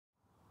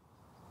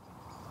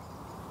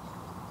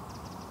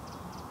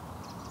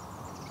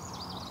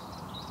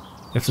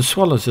If the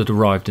swallows had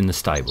arrived in the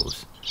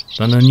stables,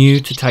 then I knew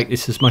to take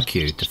this as my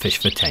cue to fish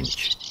for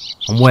tench,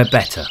 and where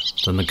better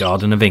than the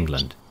Garden of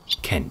England,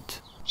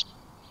 Kent,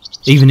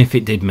 even if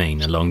it did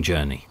mean a long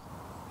journey.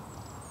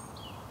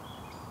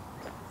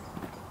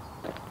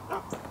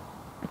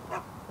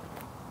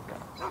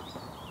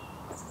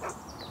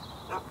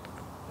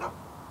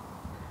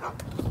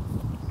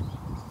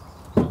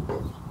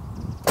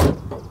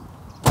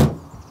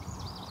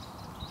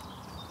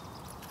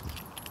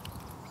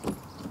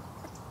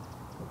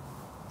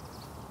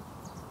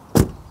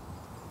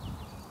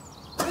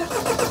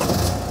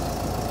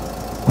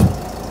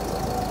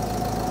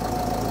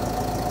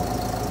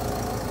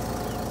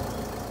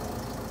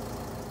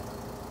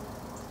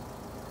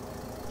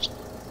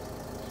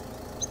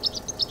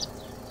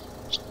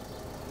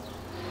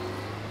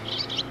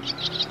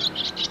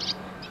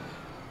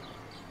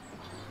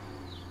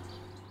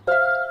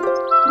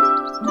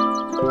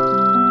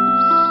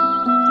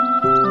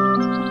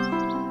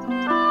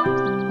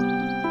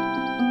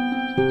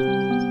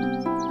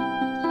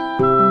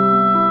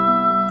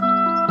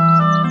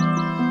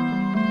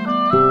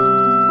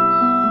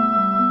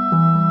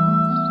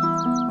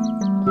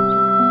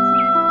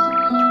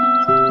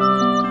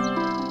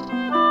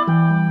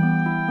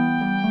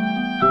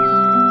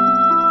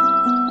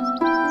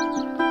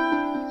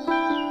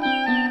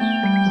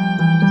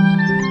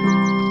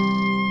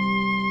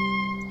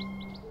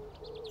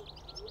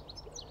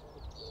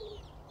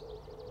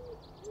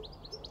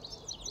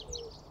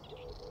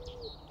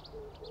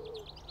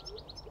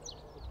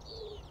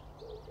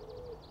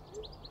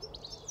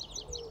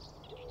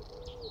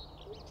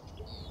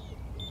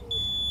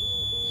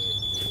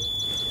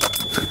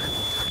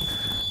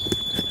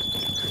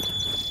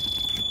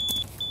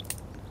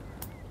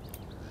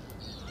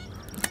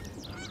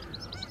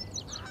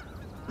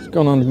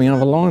 Gone under my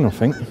other line, I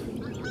think.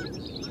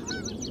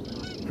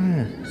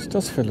 Yeah, this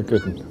does feel a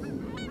good one.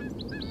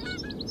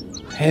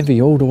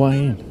 Heavy all the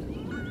way in.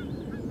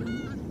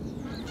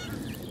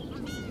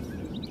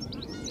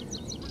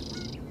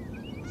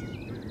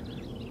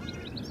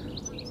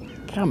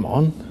 Come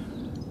on.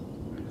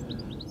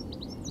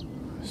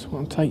 Just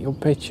want to take your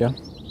picture.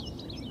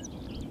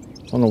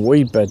 It's on a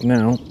weed bed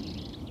now.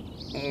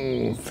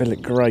 Feel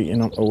it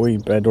grating up the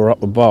weed bed or up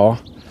the bar.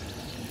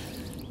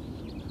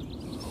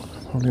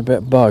 Probably a bit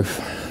of both.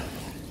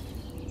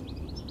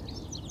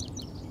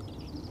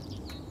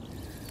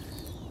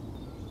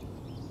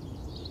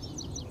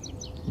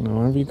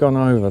 Now, have you gone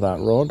over that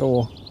rod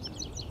or?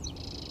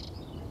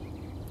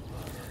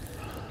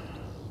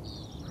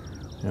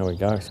 There we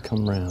go, it's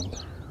come round.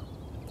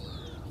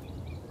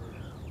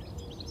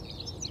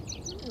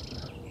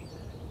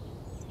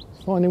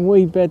 Finding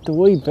weed bed to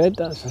weed bed,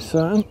 that's for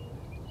certain.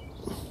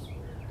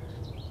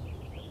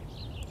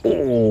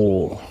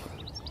 Oh.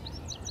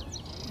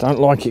 Don't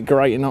like it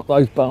grating up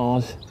those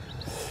bars.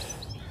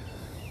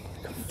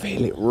 I can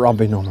feel it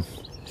rubbing on them.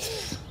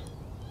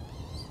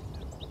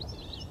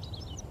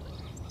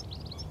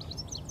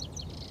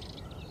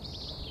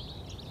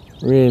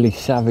 Really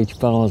savage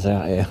bars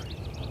out here.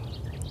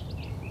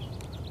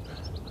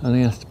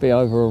 Only has to be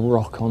over a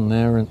rock on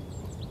there and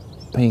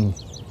ping,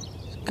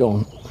 it's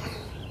gone.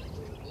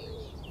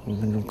 I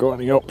don't think I've got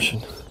any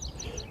option.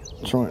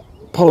 Try and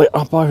pull it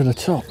up over the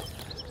top.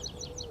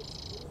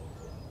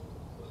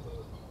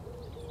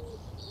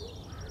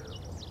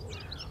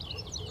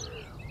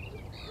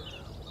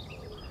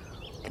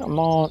 Come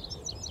on.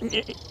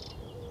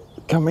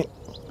 Come in.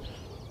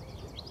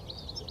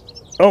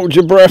 Hold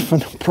your breath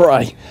and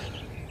pray.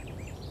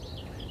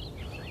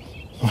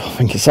 I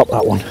think it's up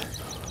that one.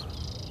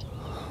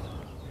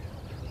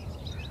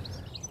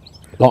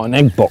 Like an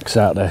egg box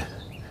out there.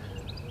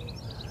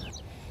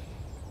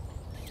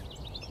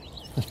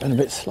 It's been a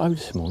bit slow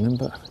this morning,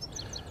 but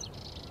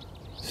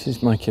this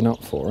is making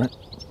up for it.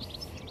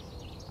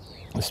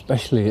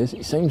 Especially as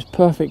it seems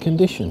perfect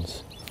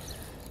conditions.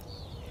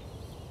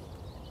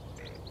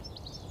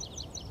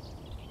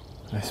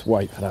 Let's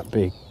wait for that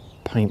big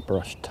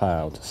paintbrush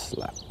tail to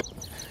slap.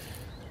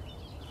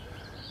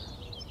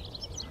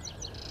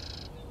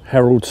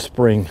 Herald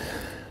Spring.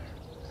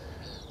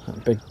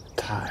 That big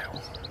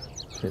tail.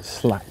 It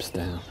slaps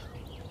down.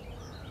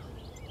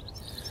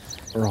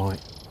 Right,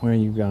 where are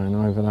you going?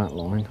 Over that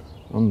line?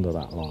 Under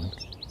that line?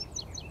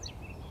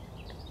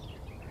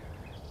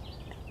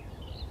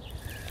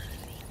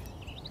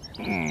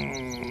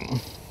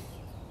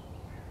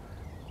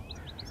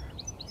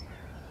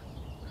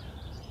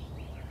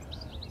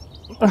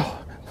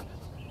 Oh,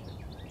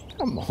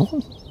 come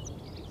on.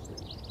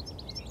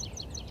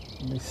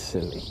 Don't be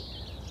silly.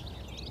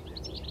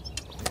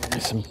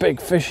 There's some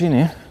big fish in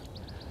here.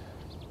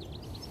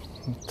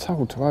 I'm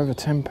told to over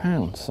 10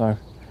 pounds, so I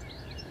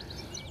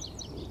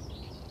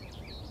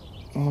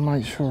want to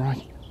make sure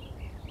I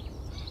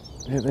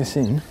get this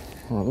in,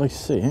 or at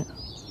least see it.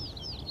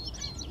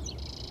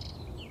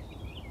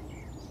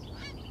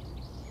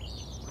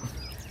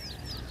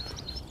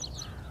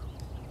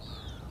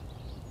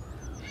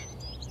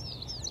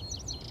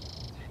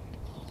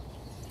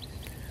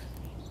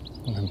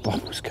 And then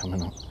bubbles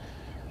coming up.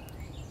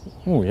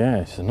 Oh yeah,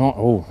 it's not.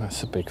 Oh,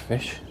 that's a big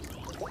fish.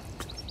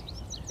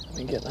 Let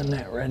me get the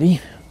net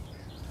ready.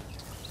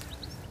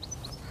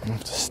 I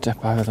have to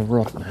step over the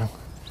rod now.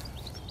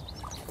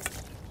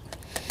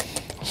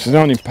 This is the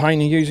only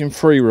pain of using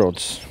free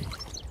rods.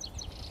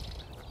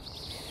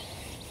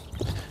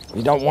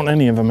 You don't want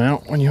any of them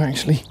out when you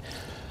actually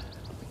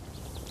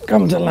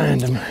come to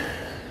land them.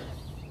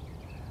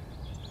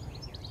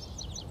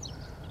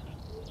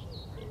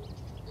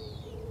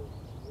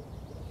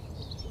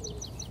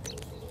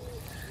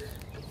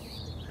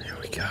 There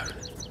we go.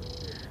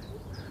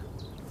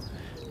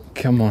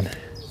 Come on.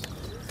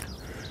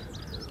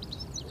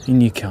 In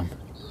you come.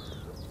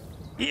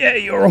 Yeah,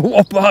 you're a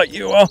whopper,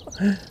 you are.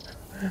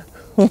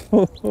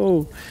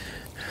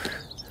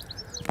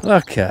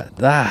 Look at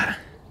that.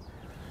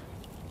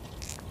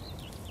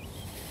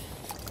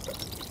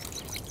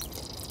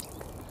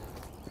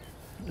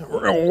 A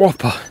real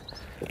whopper.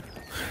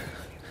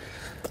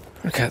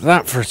 Look at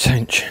that for a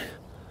tench.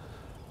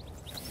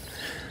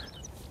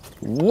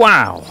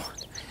 Wow.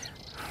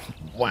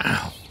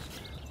 Wow.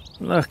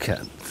 Look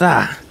at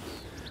that.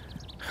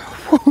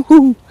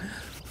 Woo-hoo.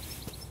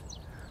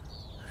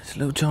 It's a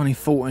little tiny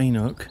 14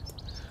 hook.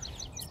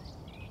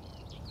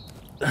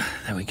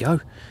 There we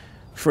go.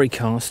 3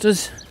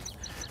 casters.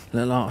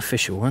 Little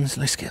artificial ones.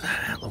 Let's get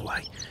that out of the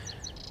way.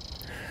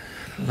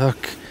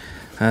 Look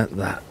at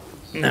that.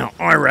 Now,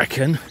 I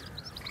reckon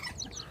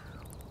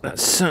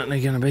that's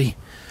certainly going to be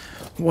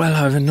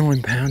well over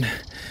 £9.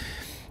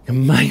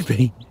 And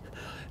maybe,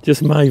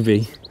 just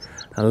maybe,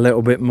 a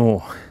little bit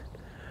more.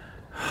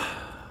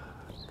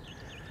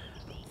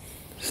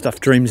 Stuff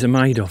dreams are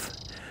made of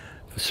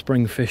for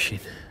spring fishing.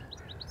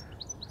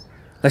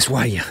 Let's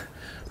weigh you.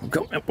 I've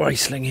got my weigh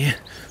sling here.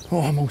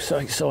 Oh, I'm all so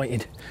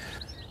excited.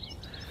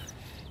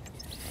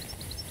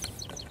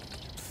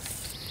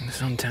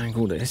 Let's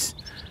untangle this.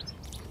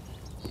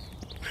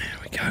 There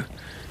we go.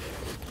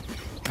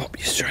 Pop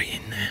you straight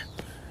in there.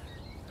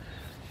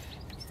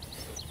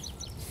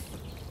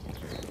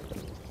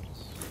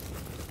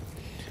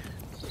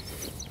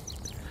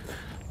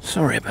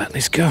 Sorry about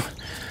this, girl.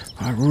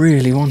 I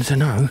really want to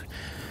know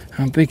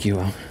how big you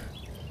are.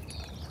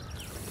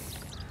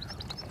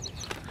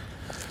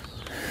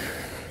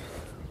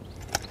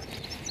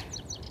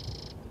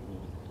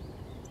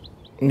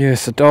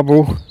 Yes, a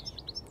double.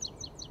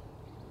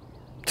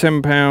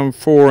 £10,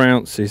 4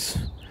 ounces.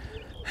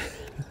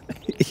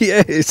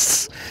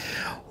 Yes!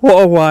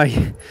 What a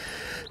way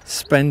to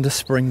spend a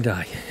spring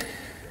day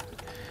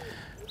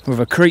with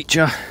a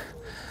creature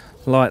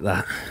like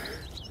that.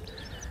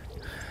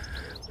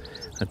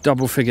 A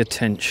double figure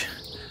tench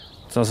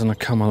doesn't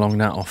come along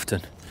that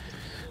often.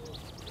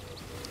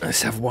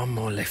 Let's have one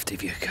more lift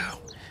of you,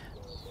 girl,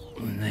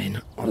 and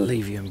then I'll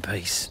leave you in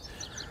peace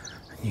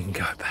and you can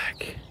go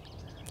back.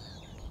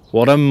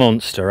 What a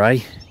monster, eh?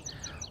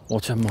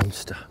 What a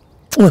monster.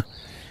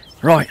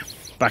 Right,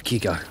 back you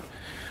go.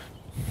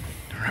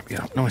 Wrap you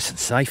up nice and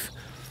safe.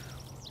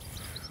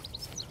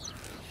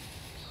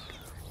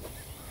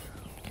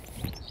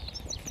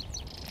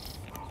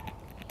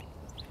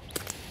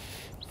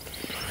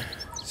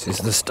 This is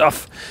the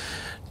stuff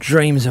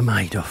dreams are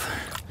made of.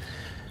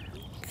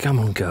 Come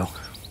on, girl.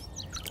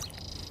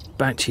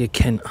 Back to your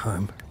Kent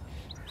home.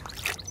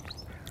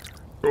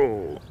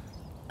 Oh.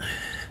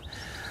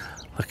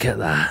 Look at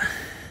that.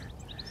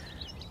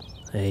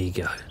 There you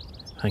go.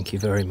 Thank you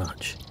very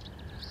much.